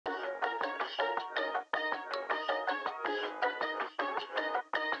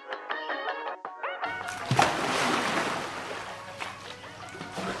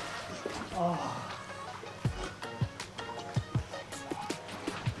Oh.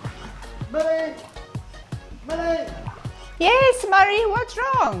 Millie! Millie! Yes, Murray, what's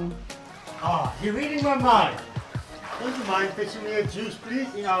wrong? Ah, you're reading my mind. Don't you mind fetching me a juice,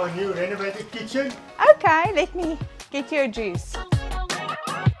 please, in our new renovated kitchen? Okay, let me get you a juice.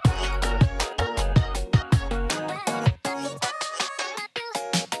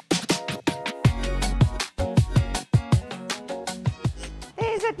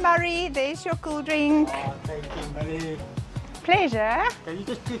 There's it, Murray. There's your cool drink. Oh, thank you, Millie. Pleasure. Can you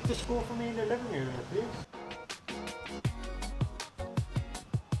just keep the score for me in the living area, please?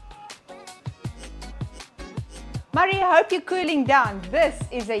 Murray, I hope you're cooling down. This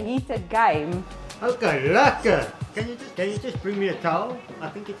is a heated game. Okay, lekker. Can you just bring me a towel? I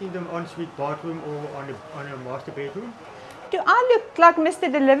think it's in the ensuite bathroom or on a master bedroom. Do I look like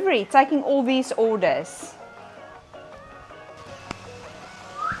Mr. Delivery taking all these orders?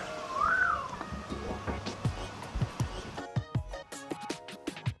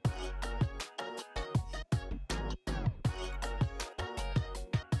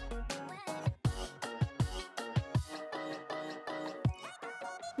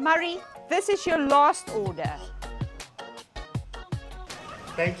 Murray, this is your last order.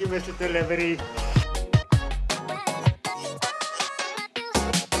 Thank you, Mr. Delivery.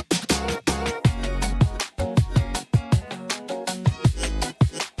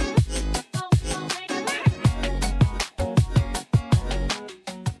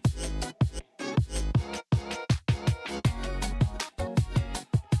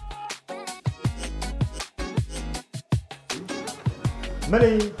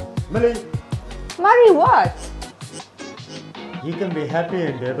 Millie! Millie! Murray, what? You can be happy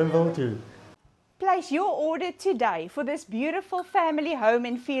in Durbanville too. Place your order today for this beautiful family home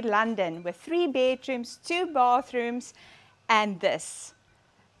in Vierlanden with 3 bedrooms, 2 bathrooms and this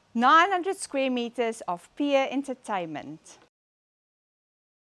 900 square meters of peer entertainment.